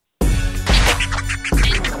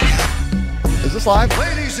this live?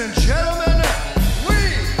 Ladies and gentlemen, we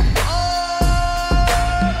are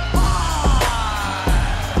live!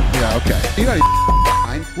 Yeah, okay. You know,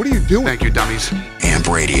 what are you doing? Thank you, dummies. AMP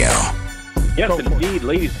Radio. Yes, indeed,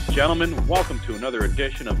 ladies and gentlemen, welcome to another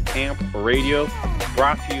edition of AMP Radio,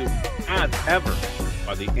 brought to you, as ever,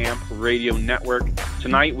 by the AMP Radio Network.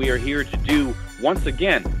 Tonight, we are here to do, once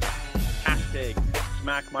again, hashtag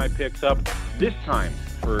Smack My Picks Up, this time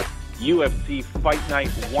for UFC Fight Night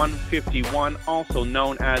 151, also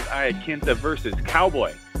known as Iaquinta versus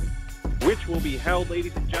Cowboy, which will be held,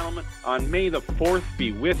 ladies and gentlemen, on May the 4th,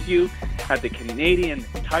 be with you, at the Canadian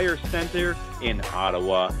Tire Centre in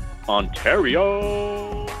Ottawa,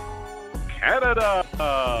 Ontario, Canada.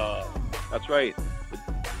 That's right.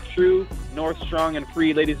 True, North, Strong, and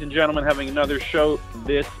Free, ladies and gentlemen, having another show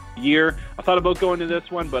this year. I thought about going to this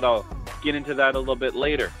one, but I'll get into that a little bit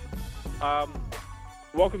later.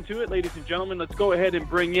 Welcome to it, ladies and gentlemen. Let's go ahead and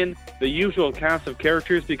bring in the usual cast of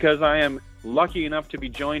characters because I am lucky enough to be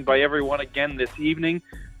joined by everyone again this evening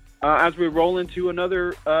as we roll into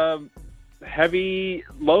another heavy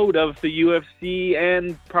load of the UFC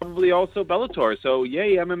and probably also Bellator. So,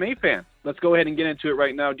 yay, MMA fans. Let's go ahead and get into it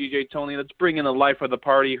right now, DJ Tony. Let's bring in the life of the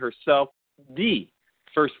party herself, the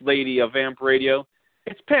First Lady of AMP Radio.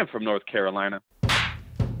 It's Pam from North Carolina.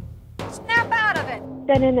 Snap out of it.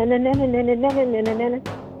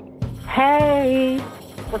 Hey,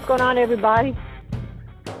 what's going on, everybody?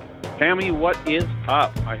 Pammy, what is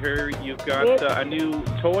up? I hear you've got a new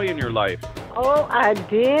toy in your life. Oh, I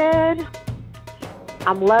did.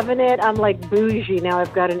 I'm loving it. I'm like bougie now.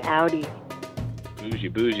 I've got an Audi.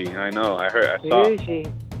 Bougie. I know. I saw. Bougie.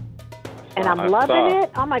 And I'm loving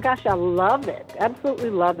it. Oh my gosh, I love it. Absolutely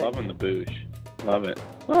love it. Loving the bougie. Love it.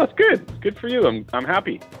 Well, it's good. It's good for you. I'm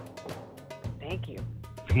happy. Thank you.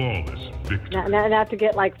 Flawless victory. Not to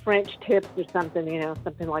get like French tips or something,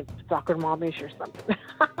 something like soccer momish or something.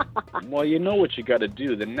 Well, you know what you got to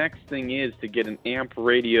do. The next thing is to get an AMP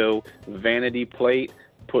Radio vanity plate,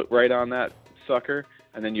 put right on that sucker,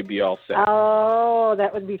 and then you'll be all set. Oh,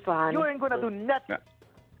 that would be fun. You ain't going to do nothing.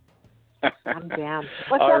 I'm down.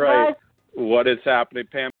 What's all up, right. guys? What is happening,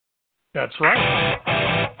 Pam? That's right.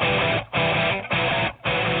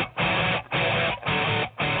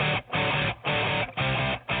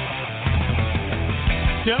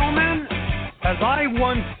 Gentlemen, as I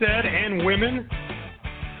once said, and women,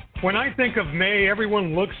 when I think of May,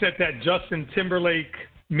 everyone looks at that Justin Timberlake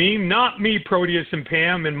meme. Not me, Proteus and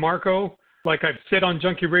Pam and Marco. Like I've said on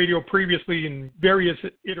Junkie Radio previously in various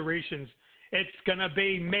iterations, it's going to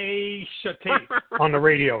be Misha Tate on the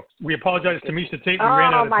radio. We apologize to Misha Tate. We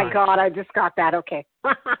ran out of time. Oh, my God. I just got that. Okay.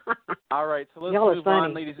 All right, so let's Y'all move are on,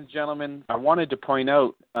 funny. ladies and gentlemen. I wanted to point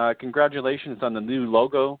out, congratulations on the new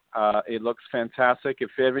logo. It looks fantastic.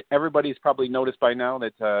 If everybody's probably noticed by now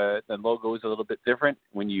that the logo is a little bit different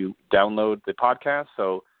when you download the podcast.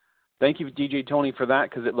 So thank you, DJ Tony, for that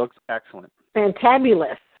because it looks excellent.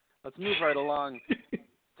 Fantabulous. Let's move right along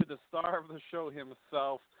to the star of the show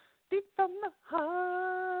himself, deep from the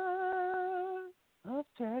heart of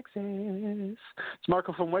Texas. It's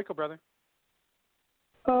Marco from Waco, brother.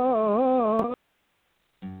 Oh.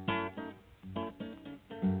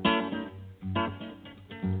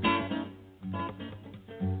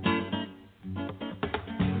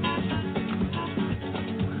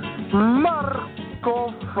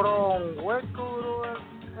 Marco from Waco.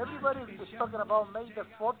 Everybody is talking about May the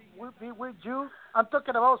 4th will be with you. I'm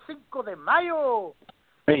talking about Cinco de Mayo.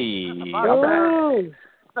 Hey. Oh.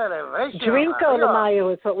 Celebration. Drinko de Mayo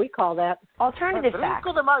is what we call that. Alternative fact.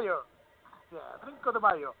 Cinco de Mayo. Yeah, Cinco de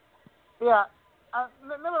Mayo. Yeah.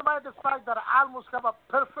 Never mind the fact that I almost have a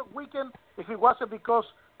perfect weekend if it wasn't because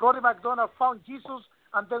Rory McDonald found Jesus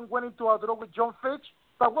and then went into a draw with John Fitch.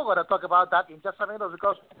 But we're going to talk about that in just a minute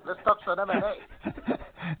because let's talk some MMA.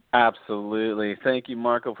 Absolutely. Thank you,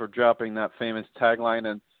 Marco, for dropping that famous tagline.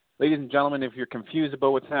 And ladies and gentlemen, if you're confused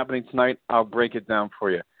about what's happening tonight, I'll break it down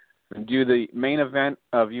for you. We're going to do the main event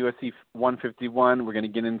of UFC 151. We're going to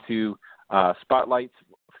get into Spotlight's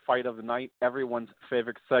Fight of the Night, everyone's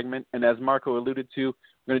favorite segment. And as Marco alluded to,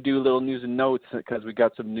 we're going to do a little news and notes because we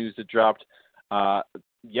got some news that dropped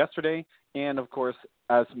yesterday. And, of course,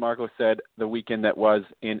 as Marco said, the weekend that was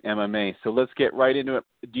in MMA. So let's get right into it.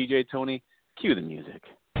 DJ Tony, cue the music.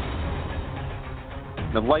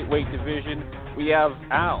 In the lightweight division, we have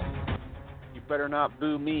Al. You better not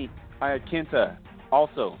boo me. Iaquinta.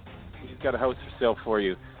 Also, he's got a house for sale for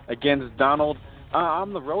you. Against Donald,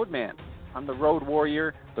 I'm the road man. I'm the road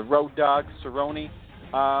warrior, the road dog, Cerrone.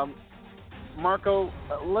 Marco,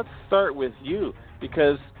 let's start with you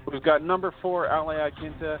because we've got number 4, Al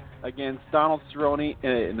Iaquinta, against Donald Cerrone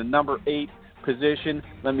in the number 8, position.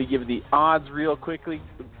 Let me give the odds real quickly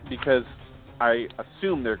because I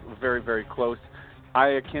assume they're very, very close.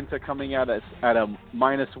 Iaquinta coming at us at a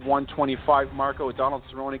minus 125, Marco. Donald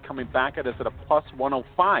Cerrone coming back at us at a plus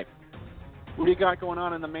 105. What do you got going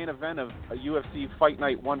on in the main event of a UFC Fight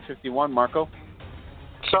Night 151, Marco?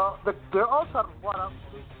 So the odds are what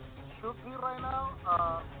they should be right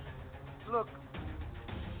now. Look,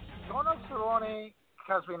 Donald Cerrone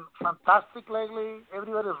has been fantastic lately.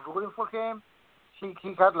 Everybody's rooting for him. He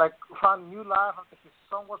had found new life after his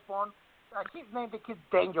son was born. He named the kid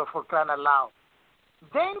Danger, for crying out loud.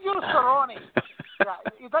 Danger Cerrone. Yeah,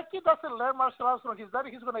 if that kid doesn't learn martial arts from his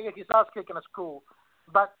daddy, he's going to get his ass kicked in school.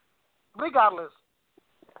 But regardless,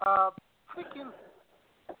 this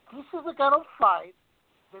is the kind of fight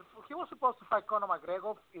that he was supposed to fight Conor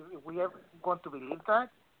McGregor, if we are going to believe that.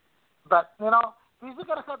 But, this is the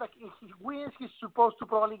kind of fight that if he wins, he's supposed to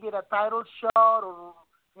probably get a title shot, or,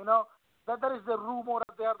 that is the rumor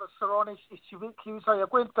out there that Cerrone, if he wins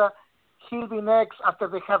Iaquinta, he'll be next after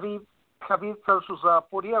the Khabib versus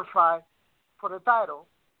Poirier fight for the title.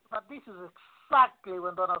 But this is exactly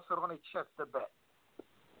when Donald Cerrone checks the bet.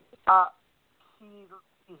 He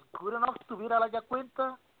is good enough to beat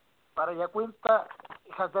Iaquinta, but Iaquinta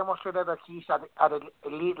has demonstrated that he's at an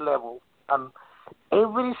elite level. And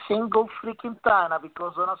every single freaking time,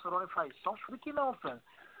 because Donald Cerrone fights so freaking often,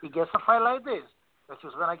 he gets a fight like this, that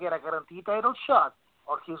he's going to get a guaranteed title shot,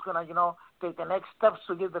 or he's going to, take the next steps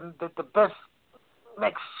to get the best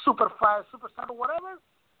next super fight, superstar, or whatever,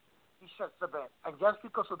 he shuts the bet. And just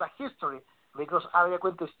because of the history, because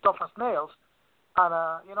Iaquinta is tough as nails, and,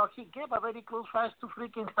 he gave a very close fight to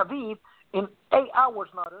freaking Khabib in 8 hours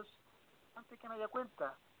notice, I'm picking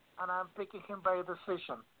Iaquinta, and I'm picking him by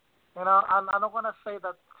decision. And I'm not going to say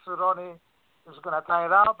that Cerrone is going to tie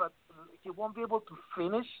it out, but he won't be able to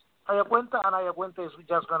finish Iaquinta, and Iaquinta is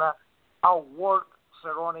just going to outwork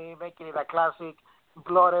Cerrone, making it a classic,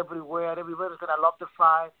 blood everywhere. Everybody's going to love the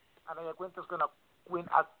fight, and Iaquinta's going to win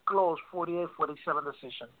a close 48-47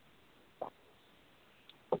 decision.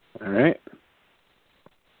 All right.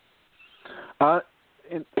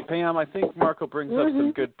 And Pam, I think Marco brings up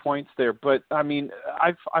some good points there, but I mean,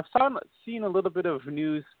 I've seen a little bit of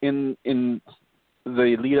news in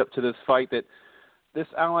the lead up to this fight that this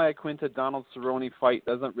Al Iaquinta Donald Cerrone fight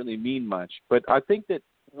doesn't really mean much. But I think that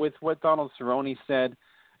with what Donald Cerrone said,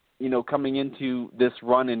 coming into this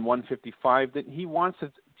run in 155, that he wants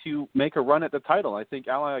to make a run at the title. I think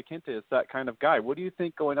Al Iaquinta is that kind of guy. What do you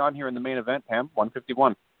think going on here in the main event, Pam?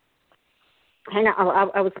 151. Hang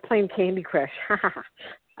on, I was playing Candy Crush. I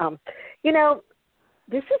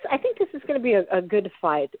think this is going to be a good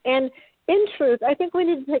fight. And in truth, I think we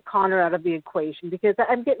need to take Conor out of the equation, because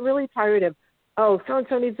I'm getting really tired of,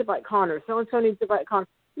 so-and-so needs to fight Conor, so-and-so needs to fight Conor.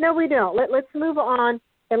 No, we don't. Let's move on,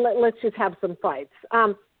 and let's just have some fights.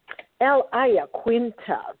 Al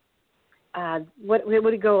Iaquinta, what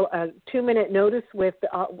would it go, 2-minute notice with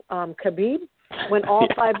Khabib? Went all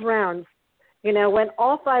 5 rounds. Went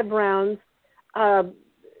all 5 rounds.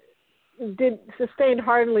 Did sustain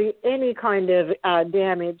hardly any kind of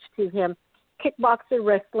damage to him. Kickboxer,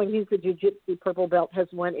 wrestling, he's a jiu-jitsu purple belt, has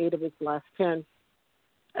won 8 of his last 10.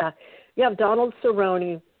 You have Donald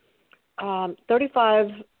Cerrone,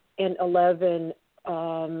 35-11.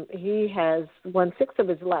 He has won 6 of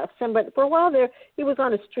his last 10, but for a while there, he was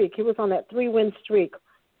on a streak. He was on that 3-win streak.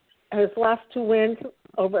 His last 2 wins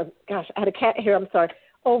over, I had a cat here, I'm sorry,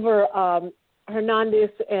 over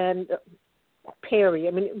Hernandez and Perry.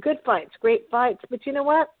 I mean, good fights, great fights. But you know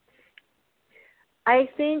what? I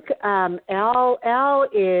think Al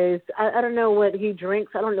is, I don't know what he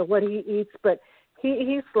drinks. I don't know what he eats, but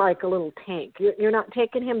he's like a little tank. You're not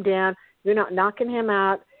taking him down. You're not knocking him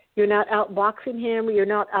out. You're not outboxing him. You're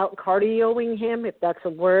not out cardioing him, if that's a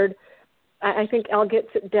word. I think Al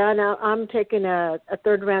gets it done. I'm taking a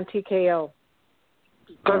 3rd-round TKO.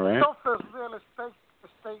 The toughest real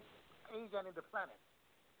estate agent in the planet.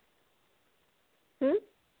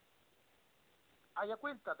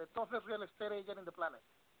 Iaquinta, the toughest real estate agent in the planet.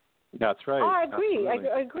 That's right. Oh, I agree.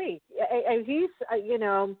 Absolutely. I agree. He's,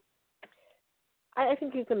 I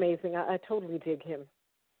think he's amazing. I totally dig him.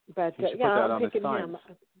 But I'm picking him.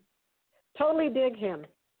 Totally dig him.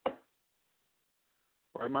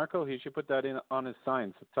 Right, Marco? He should put that in on his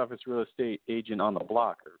signs. The toughest real estate agent on the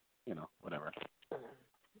block, or whatever.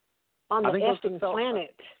 On the effing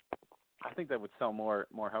planet. I think that would sell more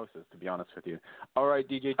houses, to be honest with you. All right,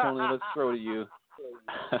 DJ Tony, let's throw to you.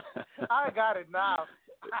 I got it now.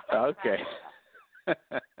 Okay.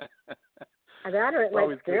 That or it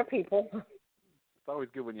might scare people. It's always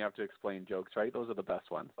good when you have to explain jokes, right? Those are the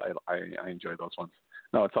best ones. I enjoy those ones.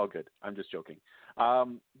 No, it's all good. I'm just joking.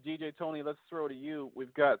 DJ Tony, let's throw to you.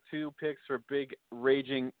 We've got 2 picks for Big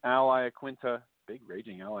Raging Ally Aquinta. Big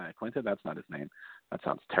Raging Ally Aquinta? That's not his name. That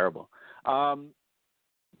sounds terrible.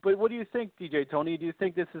 But what do you think, DJ Tony? Do you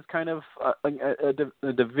think this is kind of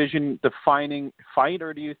a division-defining fight,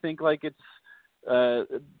 or do you think like it's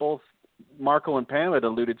both Marco and Pam had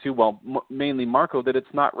alluded to, well, mainly Marco, that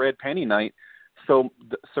it's not Red Penny night, so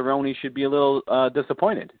Cerrone should be a little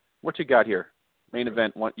disappointed? What you got here? Main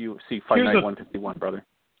event, what you see, Fight Night 151, brother.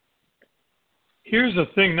 Here's the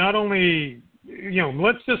thing. Not only,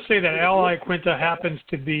 let's just say that Ally Quinta happens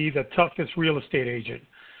to be the toughest real estate agent.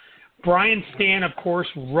 Brian Stan, of course,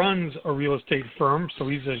 runs a real estate firm, so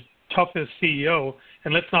he's the toughest CEO.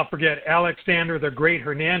 And let's not forget, Alexander the Great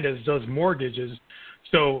Hernandez does mortgages.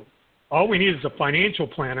 So all we need is a financial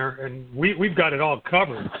planner, and we've got it all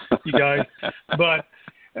covered, you guys. But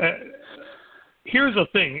here's the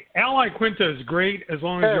thing. Ally Quinta is great as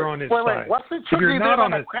long as you're on his side. If you're not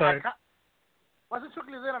on his side... Was it Chuck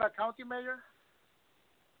Liddell a county mayor?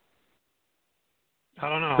 I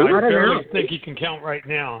don't know. I barely think he can count right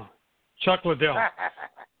now. Chuck Liddell.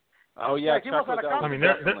 Oh, yeah, Chuck Liddell. I mean,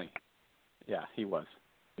 definitely. Yeah, he was.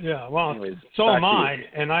 Yeah, well, anyways, so am I.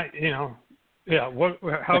 And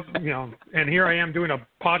and here I am doing a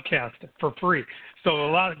podcast for free. So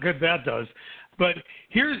a lot of good that does. But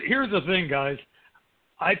here's the thing, guys.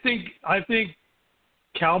 I think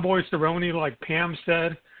Cowboy Cerrone, like Pam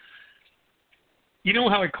said, you know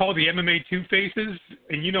how I call the MMA two-faces?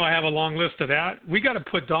 And I have a long list of that. We got to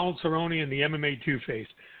put Donald Cerrone in the MMA two-face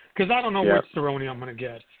because I don't know which Cerrone I'm going to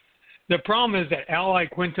get. The problem is that Ally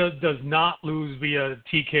Quinta does not lose via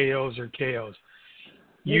TKOs or KOs.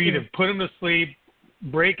 You either put him to sleep,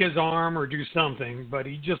 break his arm, or do something, but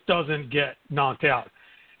he just doesn't get knocked out.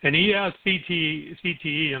 And he has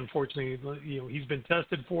CTE, unfortunately. He's been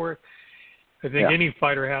tested for it. I think any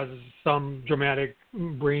fighter has some dramatic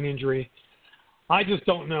brain injury. I just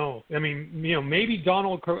don't know. I mean, maybe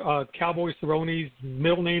Donald Cowboy Cerrone's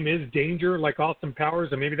middle name is Danger, like Austin Powers,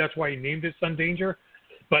 and maybe that's why he named his son Danger.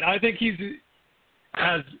 But I think he's,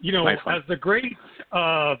 as the great,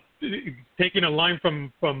 taking a line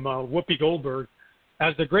from Whoopi Goldberg,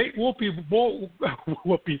 as the great Whoopi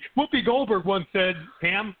Goldberg once said,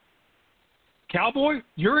 Pam, Cowboy,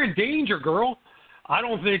 you're in danger, girl. I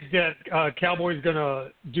don't think that Cowboy's going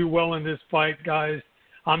to do well in this fight, guys.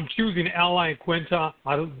 I'm choosing Ally Quinta,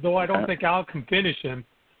 though I don't think Al can finish him.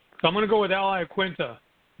 So I'm going to go with Ally Quinta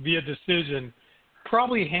via decision.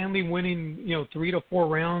 Probably handily winning, 3 to 4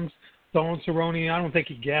 rounds. Donald Cerrone, I don't think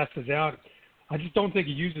he gasses out. I just don't think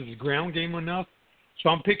he uses his ground game enough. So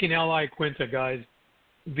I'm picking Ally Quinta, guys,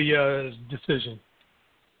 via decision.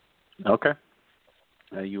 Okay.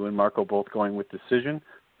 You and Marco both going with decision.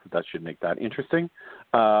 That should make that interesting.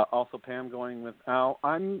 Also, Pam going with Al.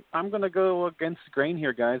 I'm going to go against grain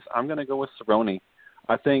here, guys. I'm going to go with Cerrone.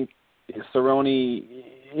 I think Cerrone,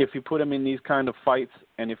 if you put him in these kind of fights,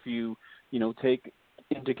 and if you take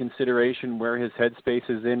into consideration where his headspace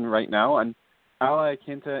is in right now, and Ally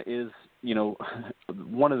Quinta is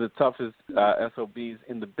one of the toughest SOBs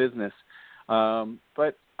in the business.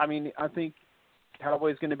 But I mean, I think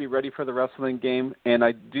Cowboy's going to be ready for the wrestling game, and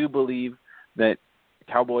I do believe that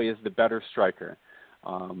Cowboy is the better striker.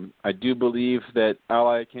 I do believe that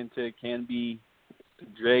Ally Quinta can be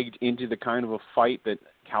dragged into the kind of a fight that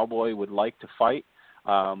Cowboy would like to fight.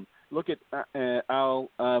 Look at Al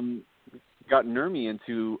got Nurmi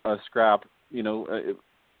into a scrap,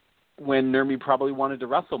 when Nurmi probably wanted to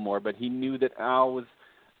wrestle more, but he knew that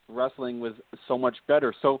wrestling was so much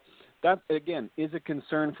better. So that, again, is a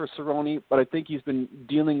concern for Cerrone, but I think he's been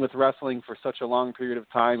dealing with wrestling for such a long period of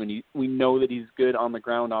time, and we know that he's good on the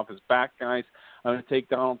ground off his back, guys. I'm going to take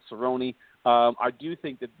Donald Cerrone. I do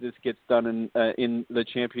think that this gets done in the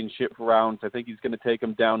championship rounds. I think he's going to take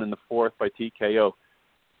him down in the 4th by TKO.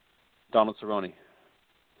 Donald Cerrone.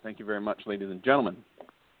 Thank you very much, ladies and gentlemen.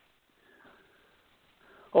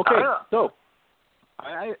 Okay, so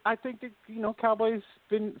I think that Cowboy's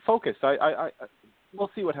been focused. We'll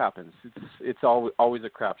see what happens. It's always a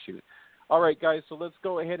crapshoot. All right, guys, so let's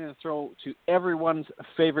go ahead and throw to everyone's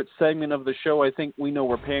favorite segment of the show. I think we know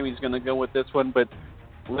where Pammy's going to go with this one, but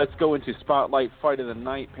let's go into Spotlight Fight of the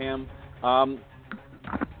Night, Pam.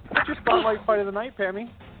 What's your Spotlight Fight of the Night, Pammy?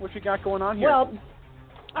 What you got going on here?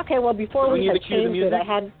 Well, before we had changed it,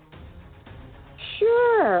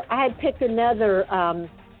 I had picked another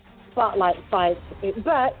Spotlight fight,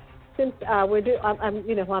 but since I'm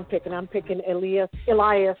picking Elias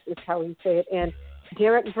is how you say it, and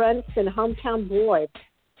Derek Brunson, hometown boy.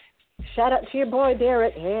 Shout out to your boy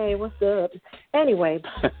Derek. Hey, what's up? Anyway,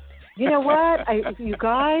 you know what? You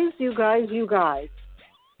guys.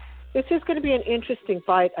 This is going to be an interesting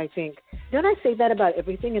fight, I think. Don't I say that about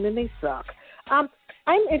everything, and then they suck? I'm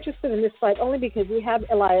interested in this fight only because we have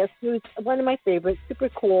Elias, who's one of my favorites, super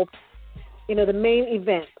cool. You know, the main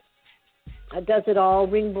event. Does it all,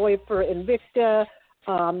 ring boy for Invicta,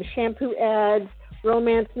 shampoo ads,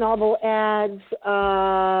 romance novel ads.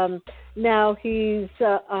 Now he's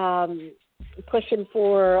pushing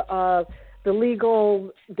for the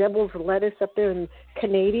legal devil's lettuce up there in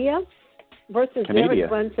Canada versus Derek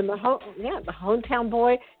Brunson, the hometown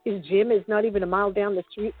boy. His gym is not even a mile down the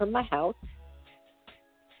street from my house.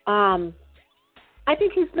 I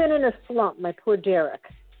think he's been in a slump, my poor Derek.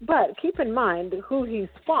 But keep in mind who he's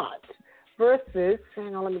fought versus,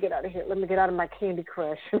 hang on, let me get out of here. Let me get out of my Candy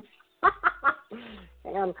Crush.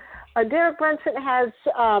 Hang on. Derek Brunson has,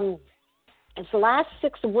 his last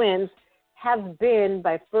 6 wins have been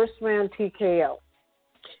by first-round TKO.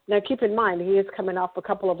 Now, keep in mind, he is coming off a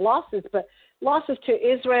couple of losses, but losses to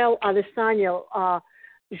Israel Adesanya,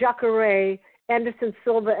 Jacare, Anderson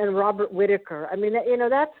Silva, and Robert Whittaker. I mean, you know,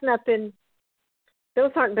 that's nothing.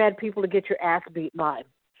 Those aren't bad people to get your ass beat by.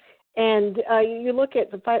 And you look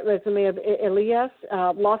at the fight resume of Elias,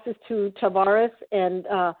 losses to Tavares and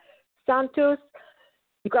Santos.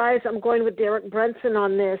 You guys, I'm going with Derek Brunson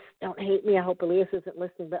on this. Don't hate me. I hope Elias isn't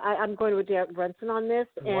listening, but I'm going with Derek Brunson on this.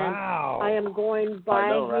 And wow. I am going by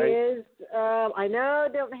his. I know,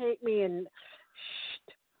 don't hate me. And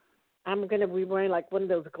I'm going to be wearing like one of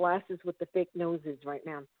those glasses with the fake noses right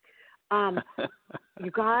now.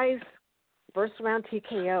 You guys, first round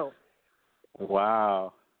TKO.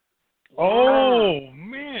 Wow. Oh,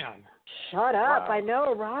 man. Shut up. Wow. I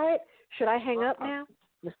know, right? Should I hang up now?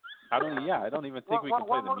 I don't even think we can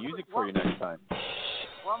play the music for you next time.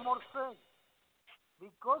 One more thing.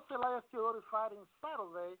 Because Elias Theodore is fighting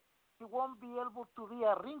Saturday, he won't be able to be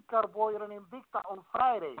a ring card boy in Invicta on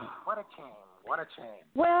Friday. What a shame.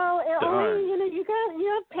 Well, you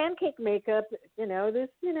have pancake makeup. You know, this.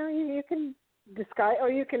 You know, you can disguise, or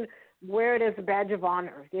you can wear it as a badge of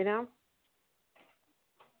honor. You know.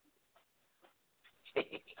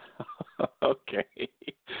 Okay.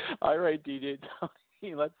 All right, DJ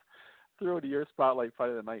Tony, let's throw to your spotlight fight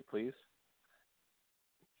of the night, please.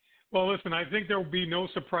 Well, listen, I think there will be no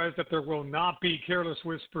surprise that there will not be Careless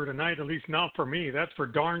Whisper tonight, at least not for me. That's for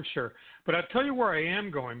darn sure. But I'll tell you where I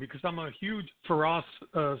am going because I'm a huge Firas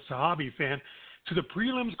Zahabi fan. To the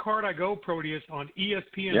prelims card I go, Proteus, on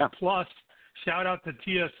ESPN Plus. Shout out to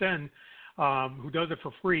TSN, who does it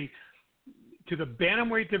for free. To the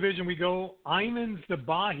bantamweight division we go. Ayman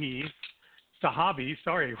Zahabi.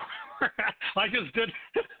 Sorry, I just did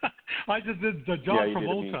the John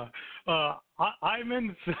Travolta.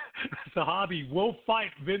 Ayman Zahabi will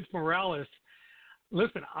fight Vince Morales.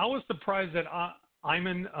 Listen, I was surprised that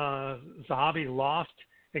Ayman Zahabi lost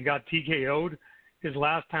and got TKO'd his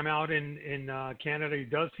last time out in Canada. He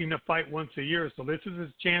does seem to fight once a year, so this is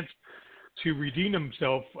his chance to redeem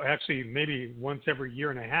himself. Actually, maybe once every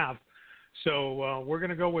year and a half. So we're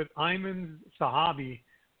going to go with Ayman Zahabi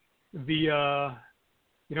via,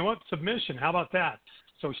 submission. How about that?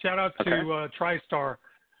 So shout out to TriStar,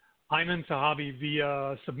 Ayman Zahabi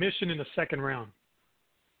via submission in the second round.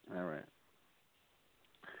 All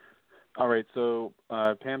right. So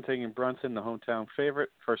Pam taking Brunson, the hometown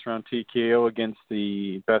favorite, first round TKO against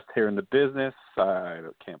the best hair in the business. I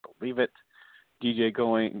can't believe it. DJ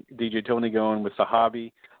Tony going with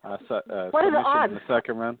Zahabi. What are the odds? In the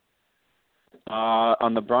second round.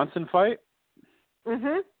 On the Bronson fight?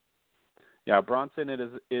 Mm-hmm. Yeah, Bronson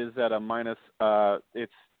is at a minus,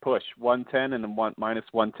 it's push 110 and then minus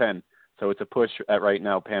 110. So it's a push at right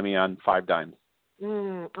now, Pammy, on 5 dimes.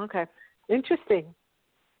 Okay. Interesting.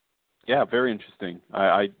 Yeah, very interesting.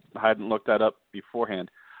 I hadn't looked that up beforehand.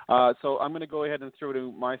 So I'm going to go ahead and throw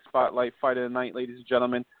to my spotlight fight of the night, ladies and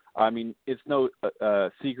gentlemen. I mean, it's no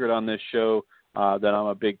secret on this show that I'm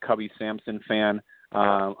a big Cubby Sampson fan.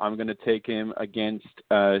 I'm going to take him against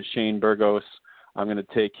Shane Burgos. I'm going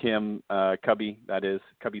to take him, Cubby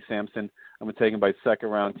Sampson. I'm going to take him by second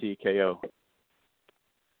round TKO.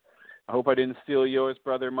 I hope I didn't steal yours,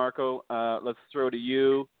 brother Marco. Let's throw to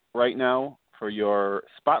you right now for your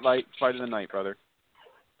spotlight fight of the night, brother.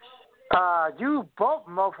 You both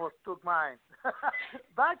mofos took mine.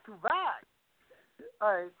 Back to back.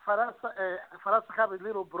 All right, Firas Zahabi's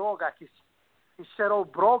little bro got his shit all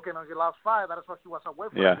broken on the last fight. That's why he was away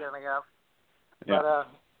for a year and a half. But,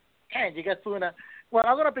 man, you guys doing that. Well,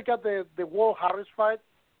 I'm going to pick up the Walt Harris fight.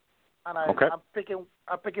 And I'm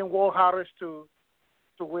picking Walt Harris to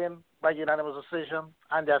win by unanimous decision.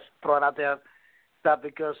 I'm just throwing out there that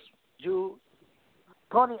because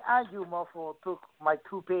Tony and you, Mofo, took my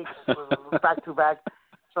 2 picks back to back.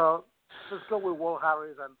 So let's go with Walt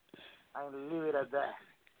Harris. And and leave it at that.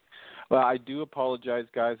 Well, I do apologize,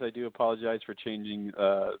 guys. I do apologize for changing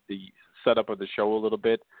the setup of the show a little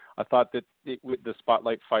bit. I thought that the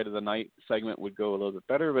Spotlight Fight of the Night segment would go a little bit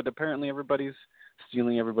better, but apparently everybody's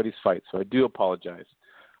stealing everybody's fight, so I do apologize.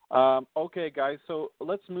 Okay, guys, so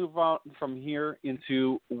let's move on from here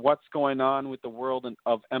into what's going on with the world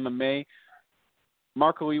of MMA.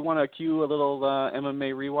 Marco, you want to cue a little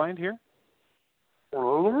MMA rewind here?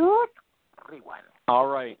 Rewind. All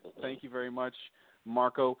right. Thank you very much,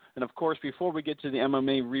 Marco. And, of course, before we get to the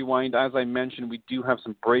MMA rewind, as I mentioned, we do have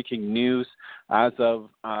some breaking news as of,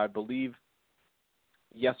 I believe,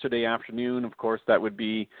 yesterday afternoon. Of course, that would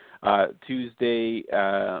be Tuesday,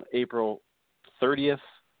 April 30th.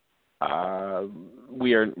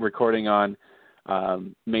 We are recording on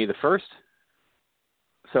May the 1st.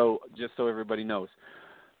 So just so everybody knows.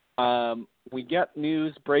 We get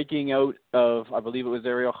news breaking out of, I believe it was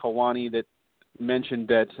Ariel Helwani that mentioned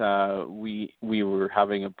that we were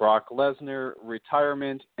having a Brock Lesnar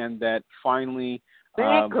retirement, and that finally,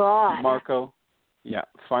 Thank God. Marco,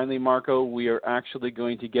 we are actually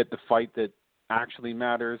going to get the fight that actually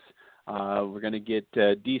matters. We're going to get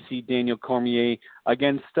DC Daniel Cormier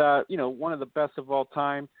against, one of the best of all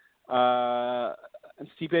time,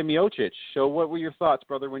 Stipe Miocic. So what were your thoughts,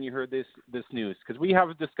 brother, when you heard this news? Because we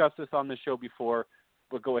have discussed this on the show before,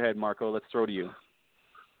 but go ahead, Marco. Let's throw to you.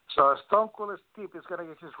 So Stone Cold Steve is going to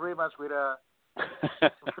get his rematch with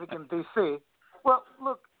freaking DC. Well,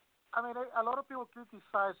 look, I mean, a lot of people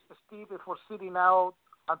criticize Steve for sitting out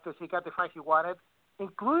until he got the fight he wanted,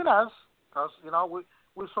 including us, because,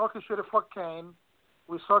 we saw he should have fought Kane.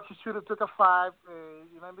 We saw he should have took a fight,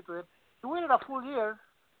 in between. He waited a full year.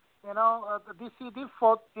 The DC did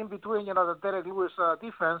fought in between, the Derek Lewis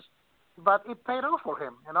defense, but it paid off for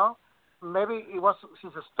him, Maybe it was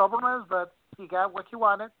his stubbornness, but he got what he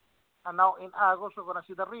wanted, and now in August we're going to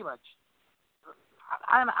see the rematch.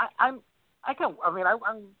 I'm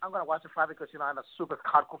going to watch the fight because, I'm a super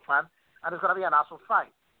hardcore fan, and it's going to be an awesome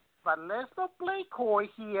fight. But let's not play coy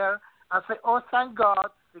here and say, oh, thank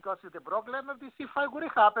God, because if the Brock Lesnar DC fight would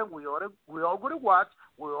have happened, we all would have watched,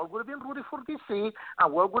 we all would have been rooting for DC,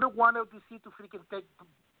 and we all would have wanted DC to freaking take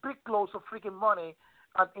big loads of freaking money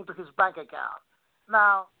into his bank account.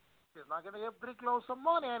 Now, he's not going to get big loads of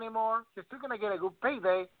money anymore. He's still going to get a good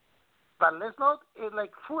payday, but let's not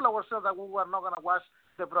fool ourselves that we were not going to watch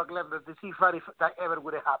the Brock Lesnar DC fight if that ever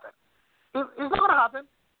would have happened. It's not going to happen,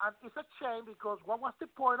 and it's a shame because what was the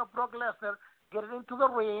point of Brock Lesnar getting into the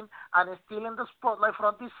ring and stealing the spotlight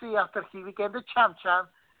from DC after he became the champion,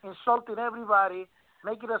 insulting everybody,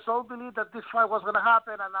 making us all believe that this fight was going to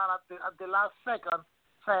happen, and now at the last second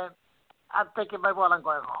saying, I'm taking my ball and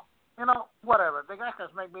going home. Whatever. The guy has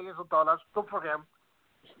made millions of dollars. Good for him.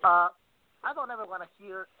 I don't ever want to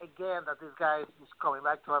hear again that this guy is coming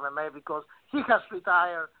back to MMA because he has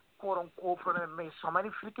retired, quote unquote, from MMA so many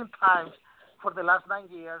freaking times for the last 9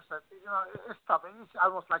 years that, it's stopping. It's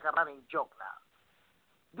almost like a running joke now.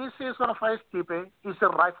 This is going to fight Stipe. It's a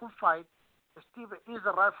rightful fight. Stipe is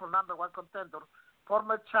the rightful number one contender,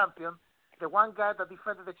 former champion, the one guy that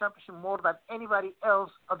defended the championship more than anybody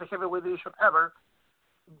else of the heavyweight division ever.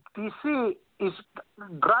 DC is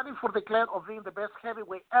running for the claim of being the best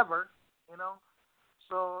heavyweight ever,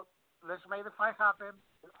 So let's make the fight happen.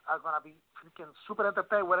 I'm going to be freaking super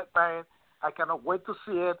entertained with it. I cannot wait to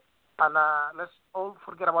see it. And let's all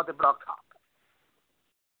forget about the Brock talk.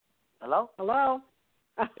 Hello?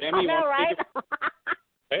 Tammy, I know, right?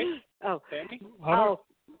 Hey? Oh. Tammy?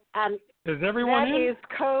 Is everyone that in? is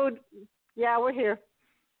code. Yeah, we're here.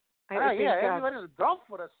 Everybody's gone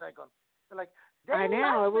for a second. They're like, I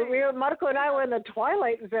know. Marco and I were in the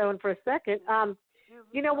twilight zone for a second.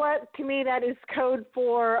 You know what? To me, that is code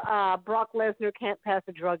for Brock Lesnar can't pass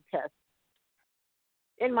a drug test.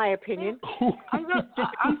 In my opinion. Keep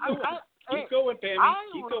going, Tammy.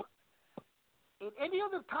 Keep going. In any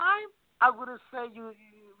other time, I would have said you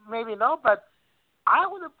maybe no, but I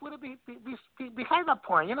would have put it behind that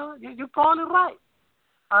point. You're probably right.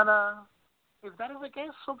 And if that is the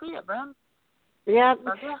case, so be it, man. Yeah,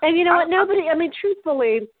 and you know what?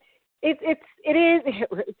 Truthfully, it is.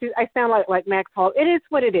 I sound like Max Hall. It is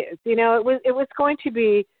what it is. It was going to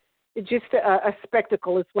be just a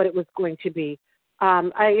spectacle. Is what it was going to be. I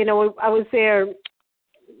was there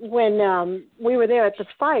when we were there at the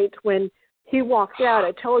fight when he walked out.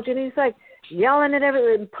 I told you, and he's like yelling at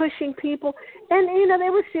everyone, pushing people, and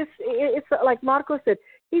it was just. It's like Marco said.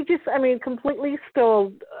 He just, completely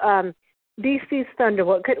stole DC's thunder.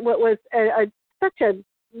 What was such a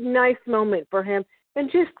nice moment for him,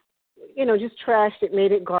 and just trashed it,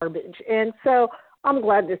 made it garbage. And so I'm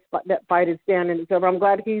glad that fight is down and it's over. I'm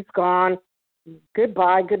glad he's gone.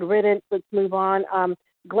 Goodbye. Good riddance. Let's move on.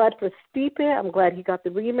 Glad for Stipe. I'm glad he got the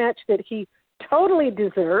rematch that he totally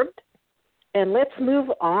deserved. And let's move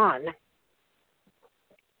on.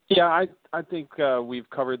 Yeah, I think we've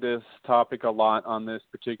covered this topic a lot on this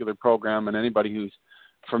particular program, and anybody who's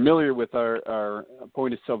familiar with our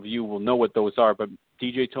point of view will know what those are. But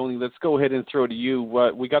DJ Tony, let's go ahead and throw to you.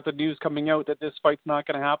 We got the news coming out that this fight's not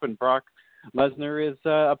going to happen. Brock Lesnar is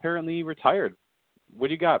apparently retired. What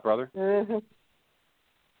do you got, brother? Mm-hmm.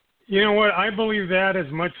 You know what? I believe that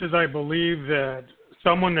as much as I believe that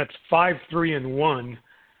someone that's 5-3-1.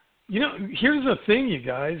 You know, here's the thing, you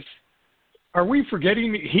guys. Are we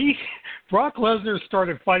forgetting? Brock Lesnar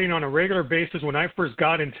started fighting on a regular basis when I first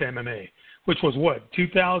got into MMA, which was what,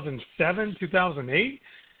 2007, 2008?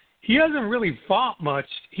 He hasn't really fought much.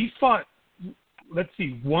 He fought,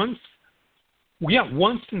 once. Yeah,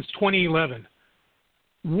 once since 2011.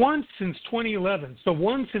 Once since 2011. So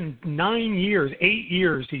once in 9 years, 8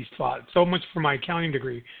 years he's fought. So much for my accounting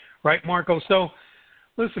degree. Right, Marco? So,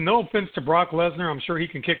 listen, no offense to Brock Lesnar. I'm sure he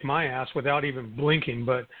can kick my ass without even blinking,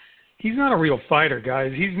 but he's not a real fighter,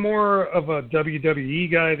 guys. He's more of a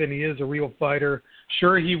WWE guy than he is a real fighter.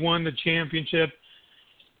 Sure, he won the championship.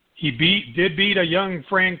 He did beat a young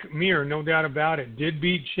Frank Mir, no doubt about it. Did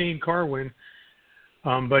beat Shane Carwin.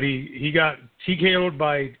 But he got TKO'd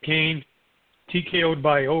by Kane, TKO'd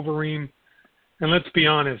by Overeem. And let's be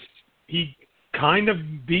honest, he kind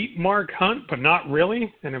of beat Mark Hunt, but not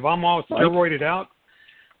really. And if I'm all steroided out.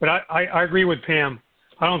 But I agree with Pam.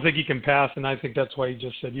 I don't think he can pass, and I think that's why he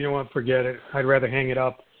just said, you know what, forget it. I'd rather hang it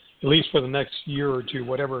up, at least for the next year or two,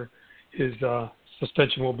 whatever his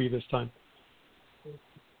suspension will be this time.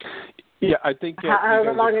 Yeah, I think how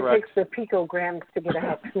long it takes the picograms to get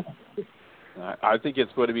out. I think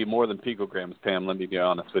it's going to be more than picograms, Pam. Let me be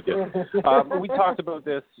honest with you. We talked about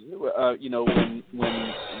this, when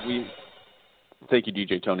we. Thank you,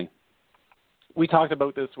 DJ Tony. We talked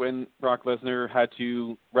about this when Brock Lesnar had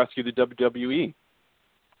to rescue the WWE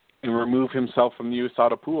and remove himself from the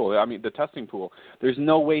USADA pool. I mean, the testing pool. There's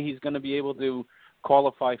no way he's going to be able to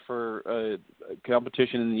qualify for a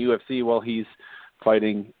competition in the UFC while he's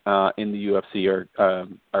fighting in the UFC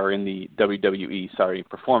or in the WWE. Sorry,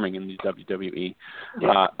 performing in the WWE.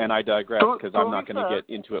 And I digress because I'm not going to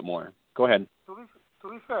get into it more. Go ahead. To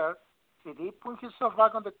be fair, he did put himself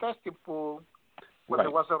back on the testing pool when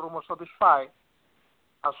there was a rumors of this fight.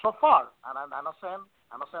 And so far, and I'm not saying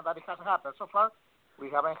that it hasn't happened. So far, we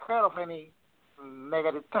haven't heard of any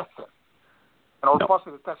negative testing,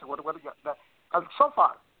 positive testing. And so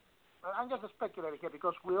far, I'm just speculating here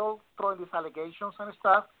because we all throw in these allegations and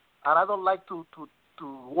stuff, and I don't like to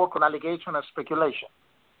work on allegation and speculation.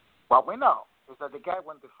 What we know is that the guy,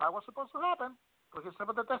 when the fight was supposed to happen, put himself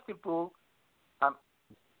in the testing pool, and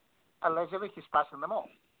allegedly he's passing them all.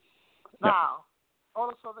 Yeah. Now, all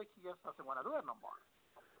of a sudden, he just doesn't want to do it no more.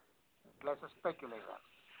 Let's speculate that.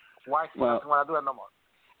 Why he doesn't want to do it no more.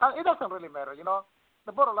 And it doesn't really matter,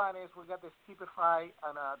 The bottom line is we got this stupid fight,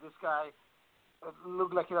 and this guy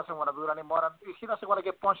looked like he doesn't want to do it anymore. And he doesn't want to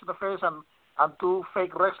get punched in the face and do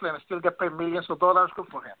fake wrestling and still get paid millions of dollars. Good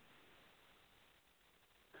for him.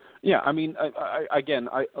 Yeah, I mean, as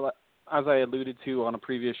I alluded to on a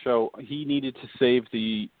previous show, he needed to save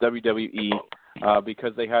the WWE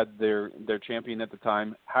because they had their champion at the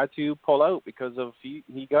time had to pull out because of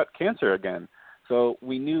he got cancer again. So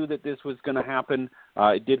we knew that this was going to happen.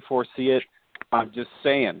 I did foresee it. I'm just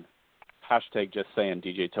saying, #just saying,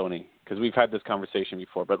 DJ Tony, because we've had this conversation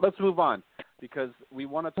before. But let's move on because we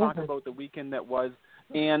want to talk about the weekend that was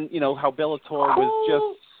and, how Bellator was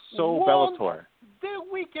just so Bellator. The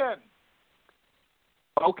weekend.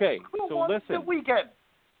 Okay, so listen. The weekend.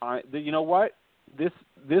 You know what?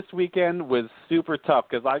 This weekend was super tough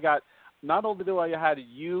because I got not only do I had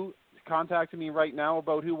you contacting me right now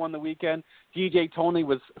about who won the weekend, DJ Tony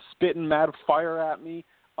was spitting mad fire at me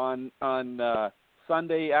on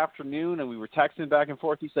Sunday afternoon, and we were texting back and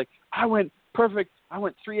forth. He's like, I went perfect. I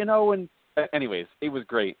went 3-0, and anyways, it was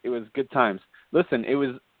great. It was good times. Listen, it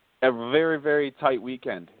was a very, very tight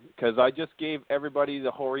weekend because I just gave everybody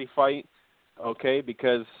the Horry fight, okay,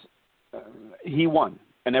 because he won.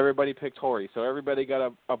 And everybody picked Horry, so everybody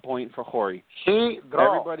got a point for Horry.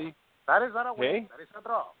 Everybody. That is not a win. Okay? That is a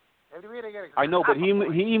draw. I know, but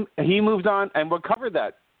he moved on, and we'll cover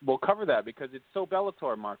that. We'll cover that because it's so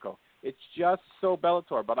Bellator, Marco. It's just so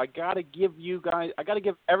Bellator. But I got to give you guys, I got to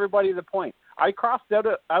give everybody the point. I crossed out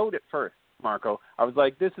at first, Marco. I was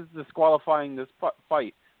like, this is disqualifying this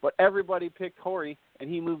fight. But everybody picked Horry, and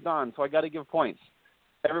he moved on, so I got to give points.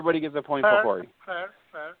 Everybody gets a point for Horry. Fair.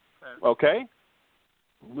 Okay?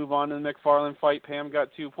 Move on to the McFarland fight. Pam got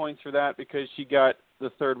 2 points for that because she got the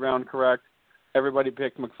third round correct. everybody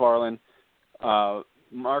picked McFarland.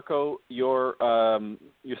 Marco, your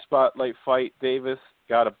spotlight fight, Davis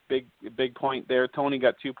got a big point there. Tony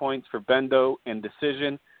got 2 points for Bendo and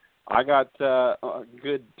decision. I got a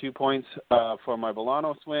good 2 points for my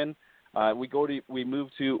Bolanos win. We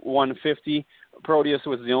moved to 150. Proteus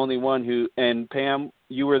was the only one who, and Pam,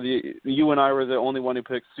 you and I were the only one who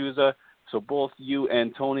picked Souza. So both you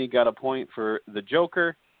and Tony got a point for the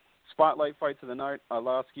Joker. Spotlight fights of the night.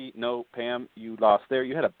 Arlovsky, no. Pam, you lost there.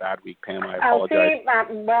 You had a bad week, Pam. I apologize.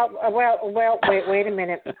 Wait a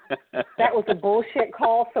minute. That was a bullshit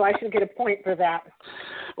call, so I should get a point for that.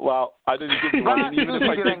 Well, I didn't give you one. Even if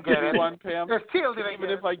I didn't give you one, Pam, even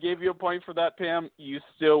if I gave you a point for that, Pam, you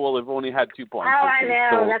still will have only had 2 points. Oh, I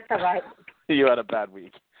know. So that's all right. You had a bad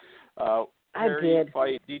week. I did.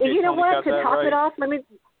 Fight. DJ You know Tony what? got To that top right. it off, let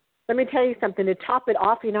me tell you something. To top it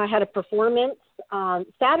off, I had a performance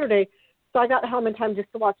Saturday, so I got home in time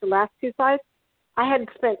just to watch the last 2 fights. I had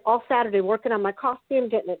spent all Saturday working on my costume,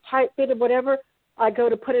 getting it tight fitted, whatever. I go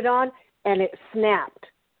to put it on, and it snapped.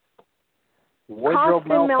 Wardrobe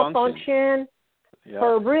costume malfunction. Yeah.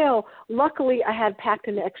 For real. Luckily, I had packed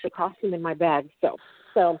an extra costume in my bag, so.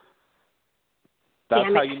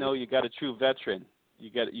 That's how you know you got a true veteran.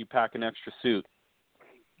 You pack an extra suit.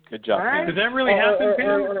 Good job, Pam. Did that really happen,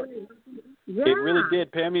 Pam? Yeah. It really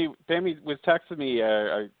did. Pammy was texting me,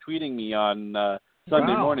 tweeting me on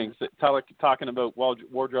Sunday mornings, talking about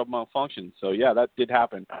wardrobe malfunction. So, yeah, that did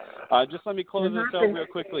happen. Just let me close this out real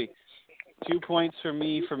quickly. 2 points for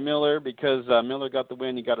me for Miller because Miller got the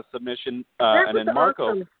win. He got a submission. And then Marco,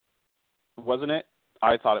 awesome. Wasn't it?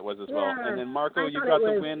 I thought it was as well. Yeah, And then Marco, you got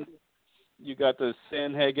the win. You got the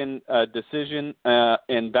Sanhagen decision,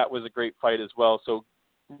 and that was a great fight as well. So,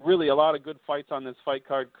 really a lot of good fights on this fight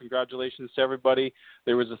card. Congratulations to everybody.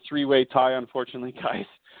 There was a 3-way tie, unfortunately, guys.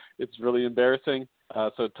 It's really embarrassing.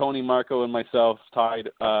 So Tony, Marco, and myself tied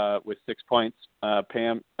with 6 points.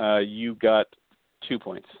 Pam, you got 2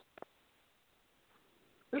 points.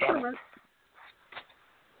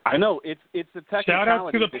 I know. It's the technicality. Shout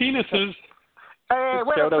out to the penises. Hey,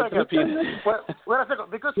 wait Shout a out to the second. penis. Wait a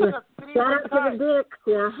second. Because the Shout out to the dicks,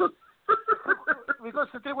 yeah. because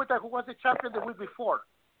the three-way tie, who was the champion the week before?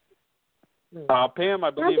 Pam, I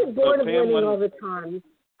believe. I get bored of Pam winning won, all the time.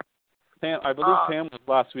 Pam, I believe Pam was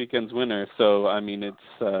last weekend's winner. So I mean, it's.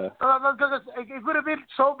 Because it would have been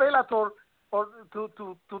so Bellator, or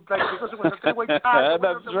to like because it was a three-way tie.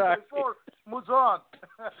 That's right. Before moves on.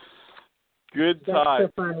 Good That's tie. so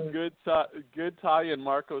funny. Good tie in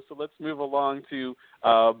Marco. So let's move along to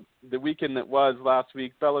the weekend that was last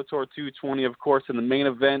week. Bellator 220, of course, in the main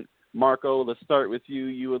event. Marco, let's start with you.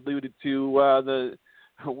 You alluded to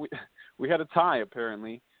we had a tie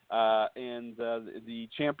apparently, and the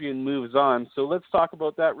champion moves on. So let's talk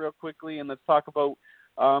about that real quickly, and let's talk about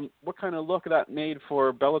what kind of look that made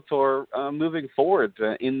for Bellator moving forward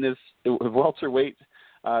in this welterweight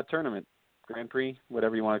tournament, Grand Prix,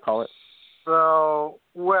 whatever you want to call it. So,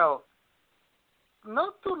 well,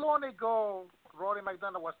 not too long ago, Rory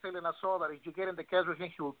McDonald was telling us all that if you get in the cage with him,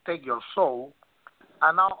 he will take your soul.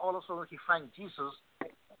 And now all of a sudden he finds Jesus,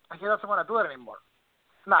 and he doesn't want to do it anymore.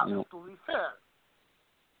 Now, to be fair,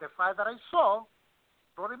 the fight that I saw,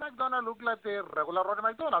 Rory McDonald looked like the regular Rory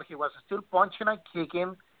McDonald. He was still punching and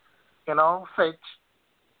kicking, fetch.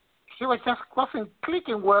 He was just wasn't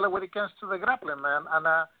clicking well when it comes to the grappling, man. And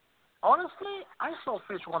honestly, I saw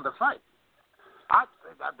Fish won the fight.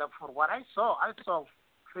 For what I saw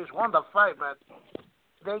Fish won the fight, but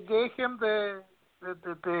they gave him the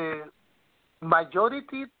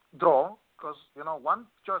majority draw because one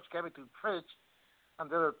judge gave it to Fish, and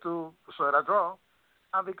the other two saw it a draw,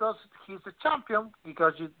 and because he's the champion,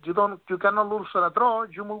 because you cannot lose on a draw,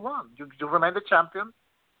 you move on. You remain the champion,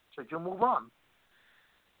 so you move on.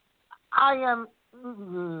 I am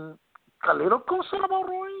a little concerned about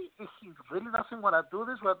Roy. He really doesn't want to do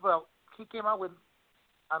this, but well, he came out with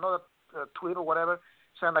another tweet or whatever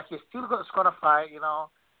saying that he still is going to fight.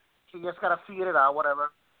 He just got to figure it out,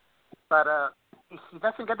 whatever. But if he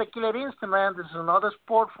doesn't get the killer instinct, man, this is another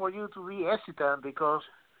sport for you to be hesitant because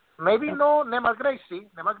maybe Neymar Gracie.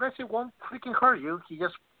 Neymar Gracie won't freaking hurt you. He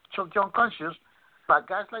just choked you unconscious. But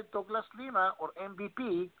guys like Douglas Lima or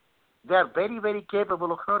MVP, they are very, very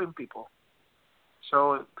capable of hurting people.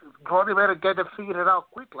 So Rory better get it figured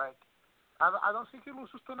out quick. Like I don't think he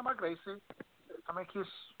loses to Neymar Gracie. I mean, he's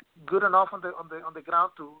good enough on the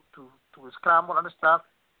ground to scramble and stuff.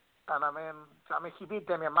 And I mean, he beat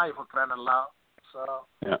Demian Maia for crying out loud. So,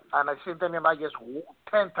 yeah. And I think Demian Maia is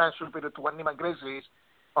 10 times superior to what Neymar Gracie is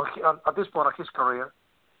at this point of his career.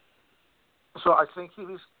 So I think he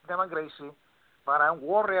beats Neymar Gracie, but I'm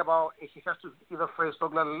worried about if he has to either face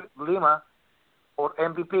Douglas Lima or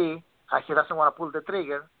MVP, and he doesn't want to pull the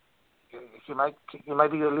trigger, he might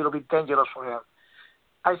be a little bit dangerous for him.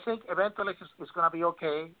 I think eventually he's going to be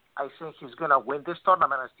okay. I think he's going to win this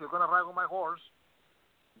tournament. I'm still going to ride on my horse,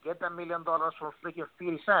 get $1 million for freaking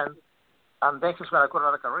 50 cents, and then he's going to go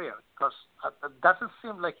another career. Because it doesn't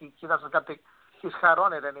seem like he doesn't got his hat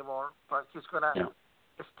on it anymore, but he's going to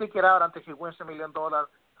stick it out until he wins $1 million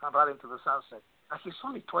and ride into the sunset. And he's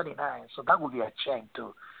only 29, so that would be a shame,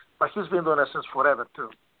 too. But he's been doing it since forever,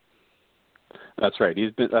 too. That's right.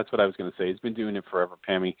 That's what I was going to say. He's been doing it forever,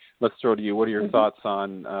 Pammy. Let's throw to you. What are your thoughts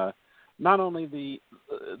on not only the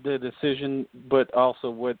decision, but also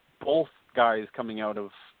what both guys coming out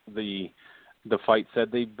of the fight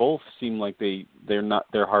said? They both seem like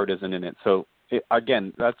their heart isn't in it. So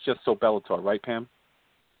again, that's just so Bellator, right, Pam?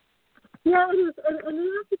 Yeah, it is, and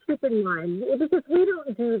you have to keep in mind because we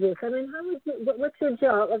don't do this. I mean, what's your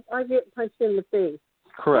job? If I get punched in the face,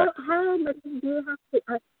 correct. How much do you have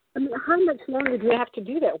to? How much longer do you have to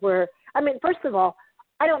do that? First of all,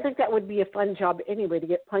 I don't think that would be a fun job anyway to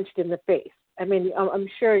get punched in the face. I mean, I'm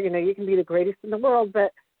sure, you can be the greatest in the world,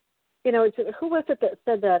 but, who was it that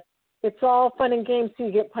said that it's all fun and games till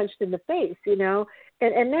you get punched in the face,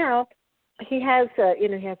 And now he has, he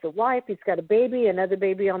has a wife, he's got a baby, another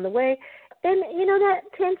baby on the way. And, that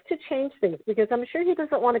tends to change things because I'm sure he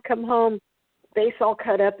doesn't want to come home, face all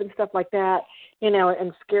cut up and stuff like that,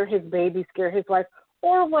 and scare his baby, scare his wife.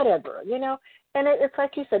 Or whatever, And it's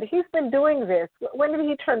like you said, he's been doing this. When did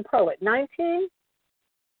he turn pro? At 19?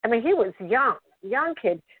 I mean, he was young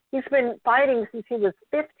kid. He's been fighting since he was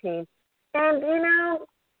 15. And,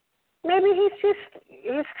 maybe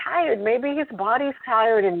he's tired. Maybe his body's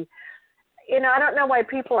tired. And, I don't know why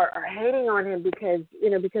people are hating on him because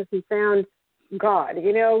he found God.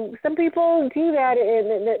 Some people do that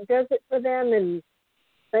and it does it for them and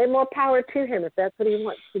say more power to him if that's what he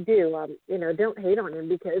wants to do. Don't hate on him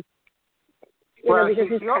because because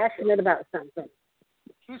he's passionate about something.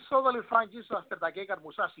 He totally found Jesus after the Gegard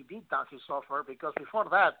Mousasi beatdown he suffered because before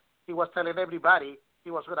that he was telling everybody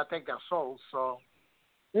he was going to take their souls. So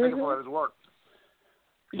thank you for his work.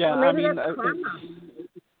 Yeah, well, I mean,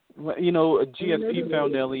 GSP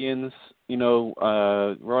found aliens.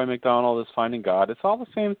 Roy McDonald is finding God. It's all the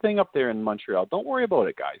same thing up there in Montreal. Don't worry about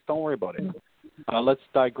it, guys. Don't worry about it. Let's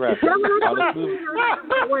digress. Let's move.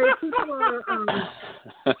 Where people are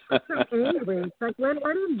angry. It's like, let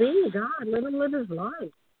him be God. Let him live his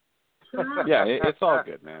life. Yeah, it's all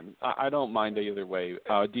good, man. I don't mind either way.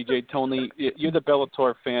 DJ Tony, you're the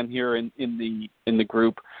Bellator fan here in the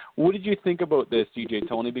group. What did you think about this, DJ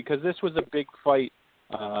Tony? Because this was a big fight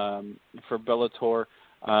for Bellator,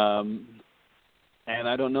 and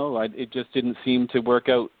I don't know. It just didn't seem to work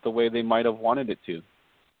out the way they might have wanted it to.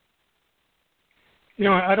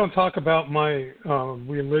 I don't talk about my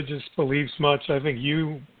religious beliefs much. I think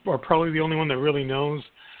you are probably the only one that really knows.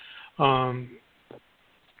 I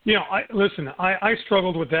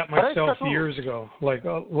struggled with that myself years ago, like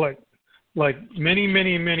many,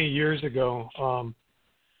 many, many years ago.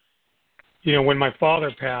 When my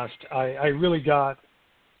father passed, I really got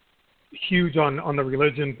huge on the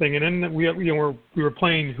religion thing. And then we were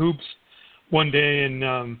playing hoops one day,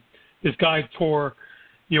 and this guy tore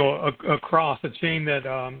a cross, a chain that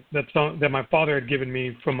my father had given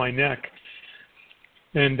me from my neck.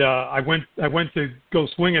 And I went to go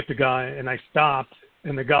swing at the guy, and I stopped,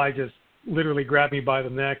 and the guy just literally grabbed me by the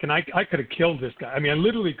neck, and I could have killed this guy. I mean, I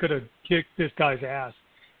literally could have kicked this guy's ass,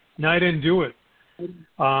 and I didn't do it.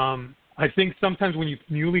 I think sometimes when you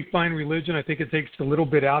newly find religion, I think it takes a little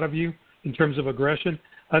bit out of you in terms of aggression.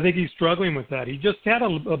 I think he's struggling with that. He just had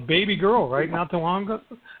a baby girl, right? Not too long ago.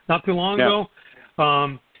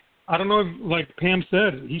 I don't know if, like Pam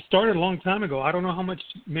said, he started a long time ago. I don't know how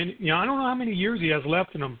many years he has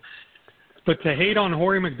left in him. But to hate on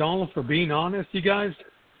Rory MacDonald for being honest, you guys,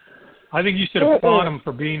 I think you should applaud him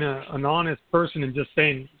for being an honest person and just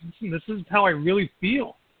saying, this is how I really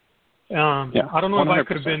feel. I don't know 100%. If I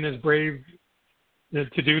could have been as brave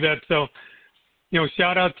to do that. So,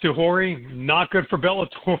 shout out to Rory. Not good for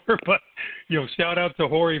Bellator, but, shout out to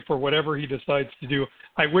Rory for whatever he decides to do.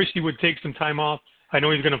 I wish he would take some time off. I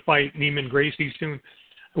know he's going to fight Neiman Gracie soon.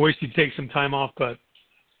 I wish he'd take some time off, but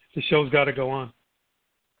the show's got to go on.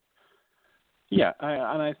 Yeah,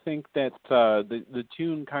 and I think that the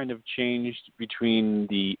tune kind of changed between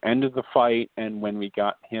the end of the fight and when we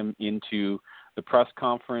got him into the press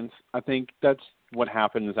conference. I think that's what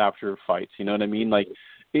happens after fights. You know what I mean? Like,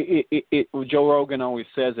 Joe Rogan always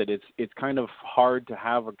says that it's kind of hard to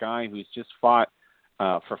have a guy who's just fought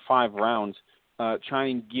for 5 rounds try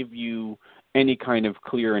and give you any kind of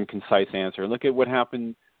clear and concise answer. Look at what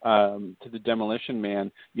happened to the Demolition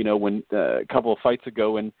Man, when a couple of fights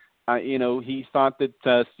ago, and he thought that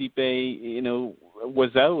Stipe,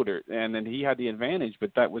 was out, and then he had the advantage,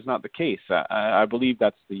 but that was not the case. I believe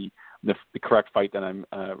that's the correct fight that I'm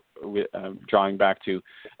drawing back to.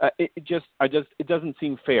 It doesn't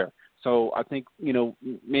seem fair. So I think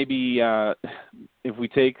maybe if we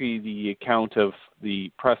take the account of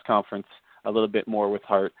the press conference a little bit more with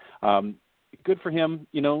heart, good for him.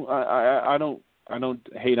 I don't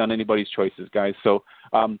hate on anybody's choices, guys. So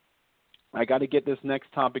I got to get this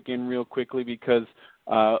next topic in real quickly because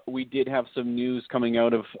we did have some news coming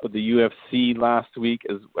out of the UFC last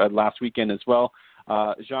weekend as well.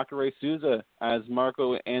 Jacare Souza, as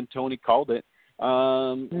Marco and Tony called it,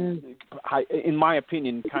 in my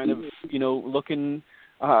opinion, kind of looking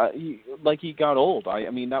like he got old. I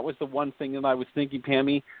mean, that was the one thing that I was thinking,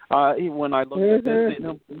 Pammy, when I looked at this.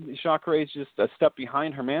 Jacare is just a step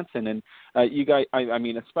behind Hermansson, and you guys, I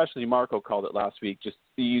mean, especially Marco called it last week, just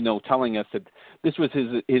telling us that this was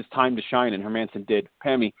his time to shine, and Hermansson did.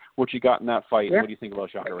 Pammy, what you got in that fight? What do you think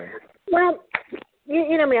about Jacare? Well,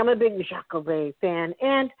 you know me, I'm a big Jacare fan,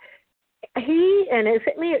 and he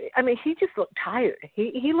just looked tired.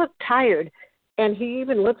 He looked tired. And he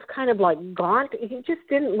even looks kind of like gaunt. He just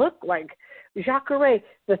didn't look like Jacare.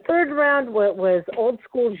 The third round was old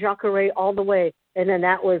school Jacare all the way, and then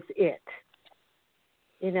that was it.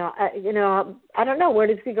 I don't know, where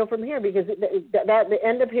does he go from here, because the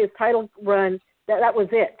end of his title run, that was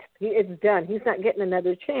it. It's done. He's not getting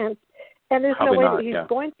another chance, and there's no way that he's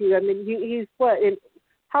going to. I mean, he's what?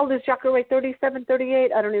 How old is Jacare? 37,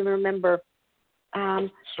 38? I don't even remember.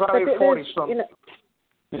 40 something.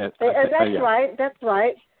 Yeah, That's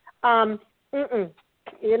right. I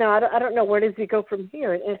don't know, where does he go from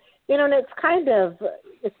here, and it's kind of,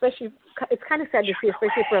 it's kind of sad to see,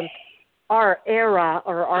 especially from our era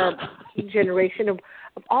or our generation of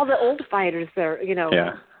all the old fighters that are,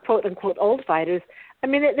 quote unquote old fighters. I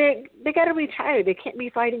mean, they got to retire. They can't be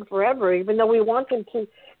fighting forever, even though we want them to.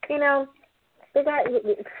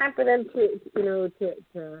 It's time for them to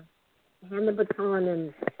hand the baton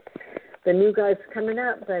and the new guys coming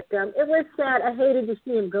up, but it was sad. I hated to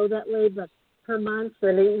see him go that way, but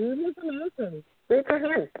Hermansson, he was amazing. Great for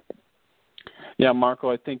him. Yeah,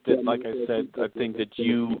 Marco, I think that, like I said, I think that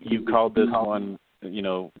you called this one,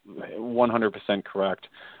 100% correct.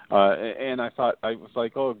 And I was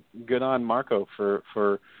like, oh, good on Marco for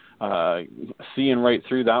seeing right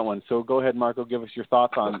through that one. So go ahead, Marco, give us your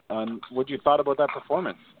thoughts on what you thought about that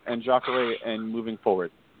performance and Jacare and moving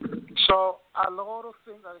forward. So a lot of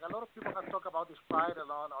people have talked about this fight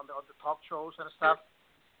on the talk shows and stuff.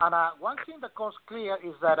 And one thing that comes clear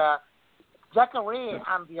is that Jacare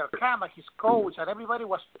and the Arcama, his coach, and everybody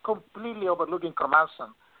was completely overlooking Hermansson.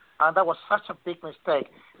 And that was such a big mistake.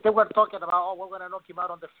 They were talking about, we're going to knock him out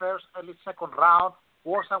on the first, early second round.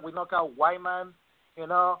 Worse than we knock out Wyman. It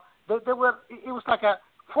was like a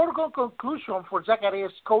foregone conclusion for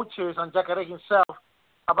Jacare's coaches and Jacare himself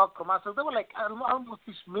about Hermansson. They were like almost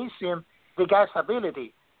dismissing the guy's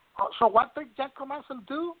ability. So what did Jack Hermansson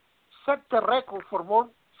do? Set the record for more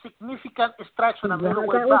significant extraction and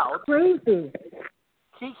middleweight bout. Crazy.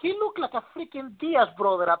 He looked like a freaking Diaz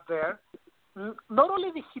brother up there. Not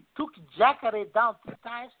only did he took Jacare down 3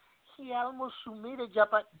 times, he almost submitted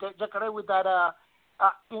Jacare with that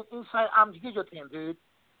inside arm guillotine, dude.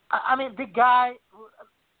 I mean, the guy,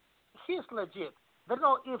 he's legit. There's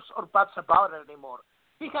no ifs or buts about it anymore.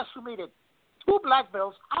 He has submitted 2 black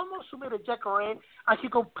belts, almost submitted Jacare, and he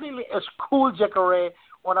completely schooled Jacare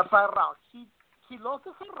on a 5 round. He lost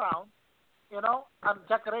the 3rd round, and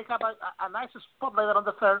Jacare had a nice spotlight on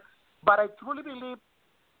the 3rd, but I truly believe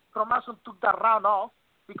Hermansson took that round off,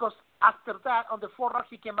 because after that, on the 4th round,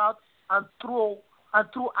 he came out and threw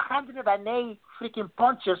 108 freaking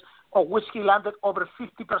punches, of which he landed over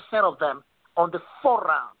 50% of them on the 4th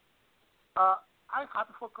round. I'm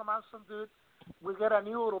happy for Hermansson, dude. We get a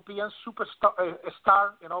new European superstar,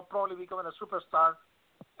 probably becoming a superstar.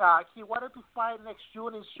 He wanted to fight next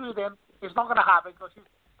June in Sweden. It's not going to happen because he's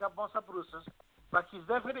got bunch of bruises. But he's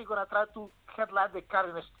definitely going to try to headline the card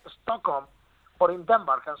in Stockholm, or in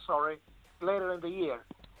Denmark, later in the year.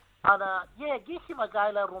 And, give him a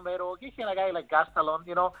guy like Romero, give him a guy like Gastelum,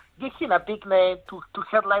 give him a big name to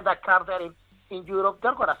headline that card there in Europe.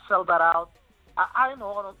 They're going to sell that out. I'm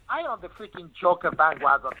on the freaking Joker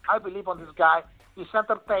bandwagon. I believe on this guy. He's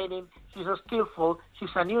entertaining. He's skillful. He's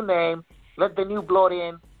a new name. Let the new blood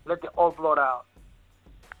in. Let the old blood out.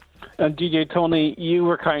 DJ Tony, you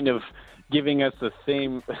were kind of giving us the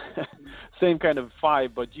same same kind of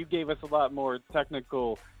vibe, but you gave us a lot more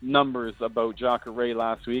technical numbers about Jacare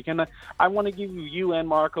last week, and I want to give you and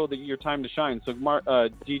Marco your time to shine. So,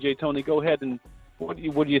 DJ Tony, go ahead and what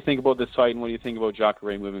do you think about this fight, and what do you think about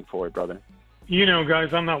Jacare moving forward, brother? You know,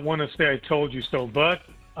 guys, I'm not one to say I told you so, but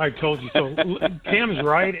I told you so. Pam's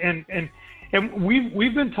right, and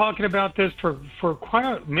we've been talking about this for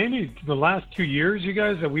maybe the last 2 years, you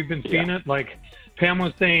guys, that we've been seeing it. Like Pam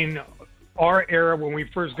was saying, our era when we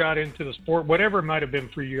first got into the sport, whatever it might have been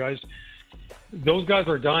for you guys, those guys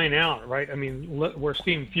are dying out, right? I mean, we're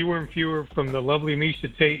seeing fewer and fewer from the lovely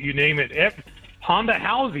Miesha Tate, you name it. Honda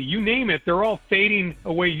Housey, you name it, they're all fading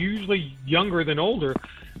away, usually younger than older.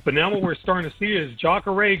 But now what we're starting to see is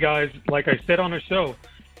Jacare, guys, like I said on the show,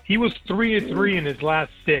 he was 3-3 in his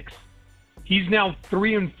last 6. He's now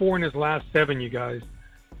 3-4 in his last 7, you guys.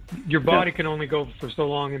 Your body can only go for so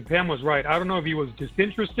long. And Pam was right. I don't know if he was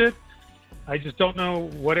disinterested. I just don't know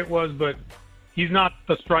what it was, but he's not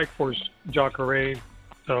the strike force Jacare.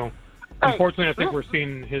 So, unfortunately, I think we're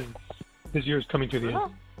seeing his years coming to the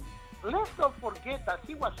end. Let's not forget that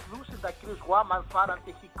he was losing that Chris Weidman fight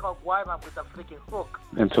until he caught Weidman with a freaking hook.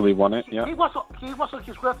 Until he won it, yeah. He was on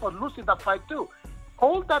his way for losing that fight too.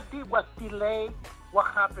 All that did was delay what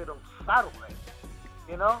happened on Saturday.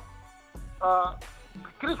 You know,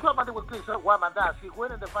 Chris Weidman was Chris Weidman does. He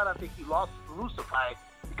went in the fight until he lose the fight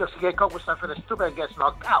because he got caught with something stupid and gets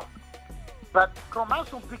knocked out. But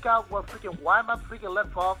Hermansson picked out what freaking Weidman freaking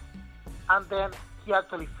left off, and then he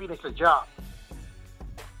actually finished the job.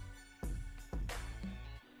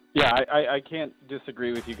 Yeah, I can't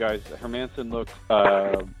disagree with you guys. Hermansson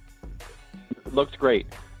looks great,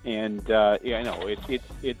 and yeah, I know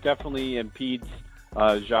it definitely impedes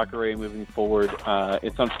Jacare moving forward.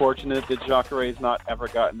 It's unfortunate that Jacare has not ever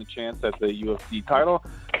gotten the chance at the UFC title,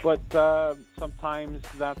 but sometimes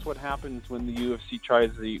that's what happens when the UFC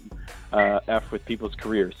tries the F with people's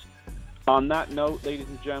careers. On that note, ladies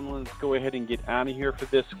and gentlemen, let's go ahead and get out of here for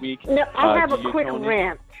this week. No, I have a quick Tony?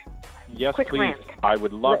 rant. Yes, quick please. Rant. I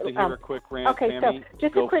would love to hear a quick rant, Okay, Tammy. so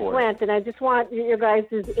just Go a quick for it. rant, and I just want your guys'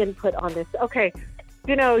 input on this. Okay,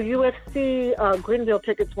 you know, UFC Greenville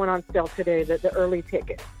tickets went on sale today, the early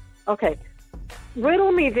tickets. Okay,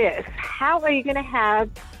 riddle me this. How are you going to have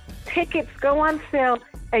tickets go on sale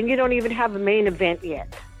and you don't even have a main event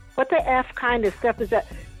yet? What the F kind of stuff is that?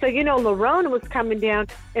 So, you know, Lerone was coming down,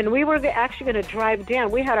 and we were actually going to drive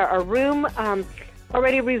down. We had our room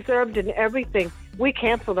already reserved and everything. We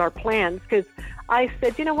canceled our plans because I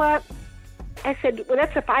said, you know what? I said, well,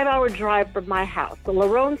 that's a 5-hour drive from my house. So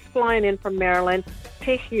Lerone's flying in from Maryland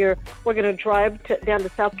to here. We're going to drive down to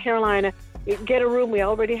South Carolina, get a room. We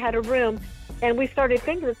already had a room. And we started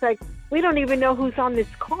thinking, it's like, we don't even know who's on this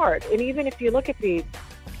card. And even if you look at the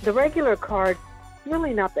regular card, it's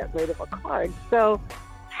really not that great of a card. So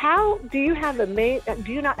how do you have a main?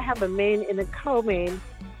 Do you not have a main and a co-main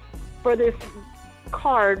for this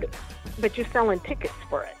card, but you're selling tickets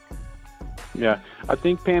for it? Yeah, I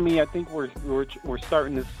think, Pammy, we're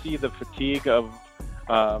starting to see the fatigue of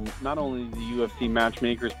not only the UFC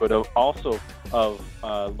matchmakers, but also of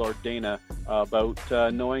Lord Dana about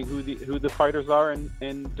knowing who the fighters are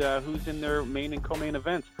and who's in their main and co-main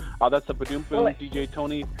events. That's a badoom boom, DJ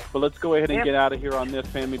Tony. But let's go ahead and get out of here on this,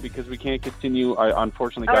 Pammy, because we can't continue. I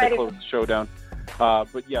unfortunately got to close the show down.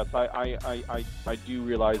 But yes, I do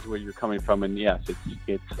realize where you're coming from, and yes,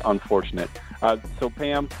 it's unfortunate. So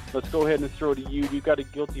Pam, let's go ahead and throw to you. You got a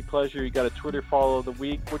guilty pleasure. You got a Twitter follow of the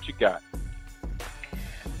week. What you got?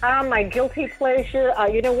 My guilty pleasure.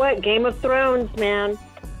 You know what? Game of Thrones, man.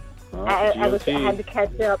 I had to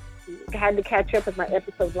catch up. Had to catch up with my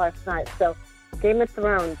episodes last night. So, Game of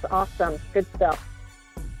Thrones, awesome, good stuff.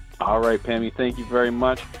 All right, Pammy, thank you very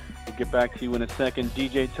much. We'll get back to you in a second.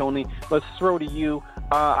 DJ Tony, let's throw to you.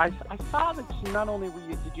 I saw that not only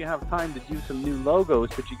did you have time to do some new logos,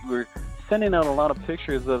 but you were sending out a lot of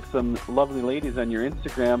pictures of some lovely ladies on your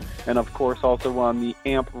Instagram, and of course also on the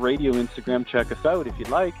AMP Radio Instagram. Check us out if you'd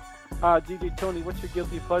like. DJ Tony, what's your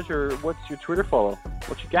guilty pleasure? What's your Twitter follow?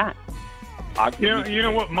 What you got? You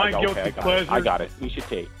know what my guilty pleasure? I got it. We should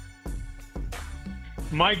take.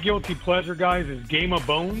 My guilty pleasure, guys, is Game of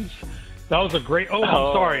Bones. That was a great. I'm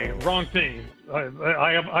sorry, wrong thing.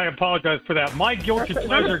 I apologize for that. My guilty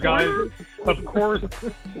pleasure, guys, of course,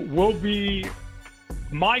 will be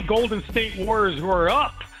my Golden State Warriors, who are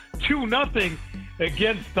up 2-0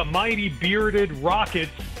 against the mighty bearded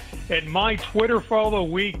Rockets. And my Twitter follow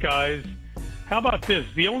week, guys. How about this?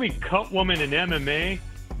 The only cut woman in MMA.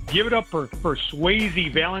 Give it up for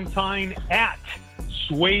Swayze Valentine at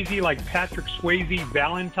Swayze, like Patrick Swayze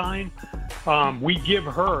Valentine. We give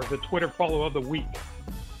her the Twitter follow of the week.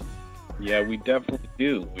 Yeah, we definitely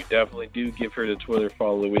do. We definitely do give her the Twitter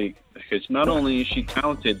follow of the week because not only is she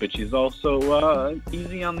talented, but she's also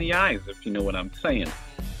easy on the eyes, if you know what I'm saying.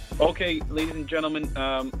 Okay, ladies and gentlemen,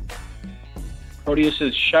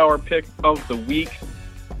 Proteus's shower pick of the week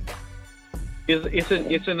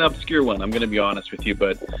it's an obscure one. I'm going to be honest with you,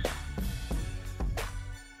 but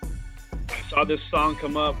I saw this song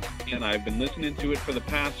come up, and I've been listening to it for the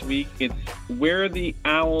past week. It's Where the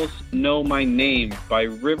Owls Know My Name by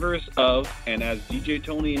Rivers of, and as DJ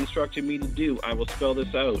Tony instructed me to do, I will spell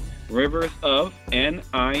this out, Rivers of,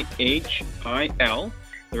 Nihil.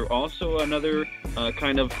 They're also another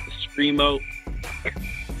kind of screamo.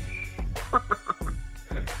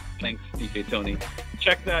 Thanks, DJ Tony.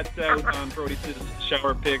 Check that out on Proteus's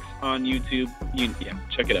Shower Picks on YouTube. Yeah,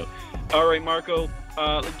 check it out. All right, Marco,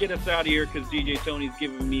 let's get us out of here because DJ Tony's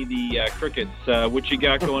giving me the crickets. What you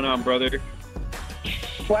got going on, brother?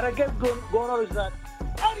 What I get going on is that,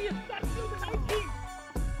 how do you start till the 19th?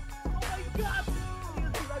 Oh my God, you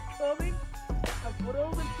see that coming? And for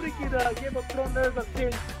all the freaking Game of Thrones nerds that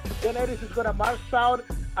think Daenerys is going to march out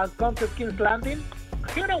and conquer King's Landing,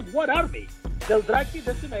 you know what army? Dothraki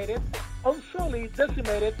decimated, Unsullied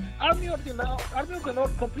decimated, Army of the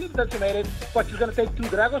North completely decimated, but she's going to take 2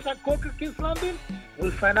 dragons and conquer King's Landing?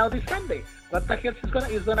 We'll find out this Sunday. What the hell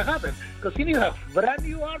is going to happen? Because you need a brand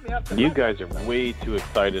new army after You that. guys are way too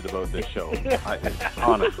excited about this show.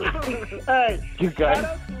 Honestly. Hey, You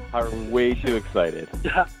guys are way too excited.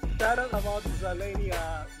 Shout out about this lady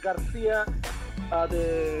Garcia,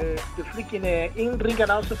 the freaking in-ring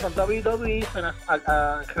announcer from WWE, and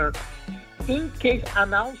her in-case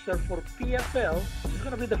announcer for PFL. She's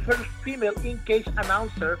going to be the first female in-case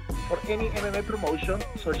announcer for any MMA promotion.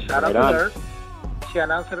 So shout out to her. She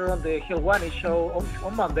announced her on the Helwani show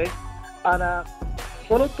on Monday. And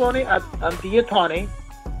follow Tony at Tony.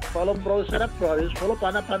 Follow Bros at Produce. Follow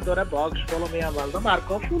Pana Pandora Box. Follow me at Valdo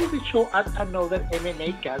Marco. Follow the show at Another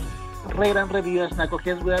MMA Cast. Rate and review as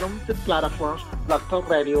Knuckleheads. We are on the platforms, Blog Talk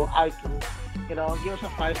Radio, iTunes. Give us a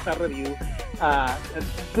 5-star review.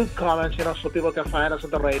 Good comments, so people can find us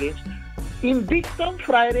on the ratings. In Big Tom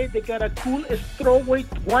Friday, they got a cool strawweight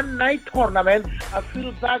one-night tournament. I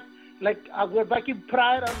feel back like we're back in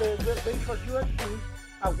Pride on the base for UFC.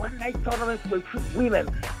 A one-night tournament with women.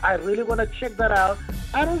 I really want to check that out.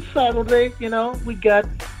 And on Saturday, we got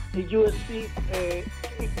the UFC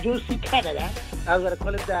Canada. I was going to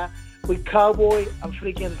call it that. With Cowboy and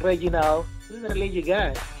freaking Reginald. We're going to let you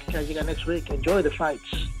guys catch you guys next week. Enjoy the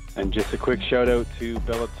fights. And just a quick shout out to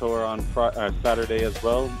Bellator on Saturday as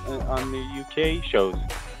well on the UK shows.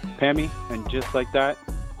 Pammy, and just like that,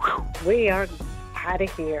 We are out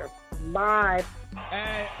of here. Bye.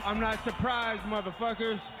 Hey, I'm not surprised,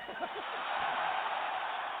 motherfuckers.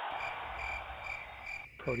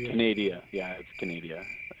 Canada. Yeah, it's Canada.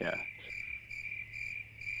 Yeah.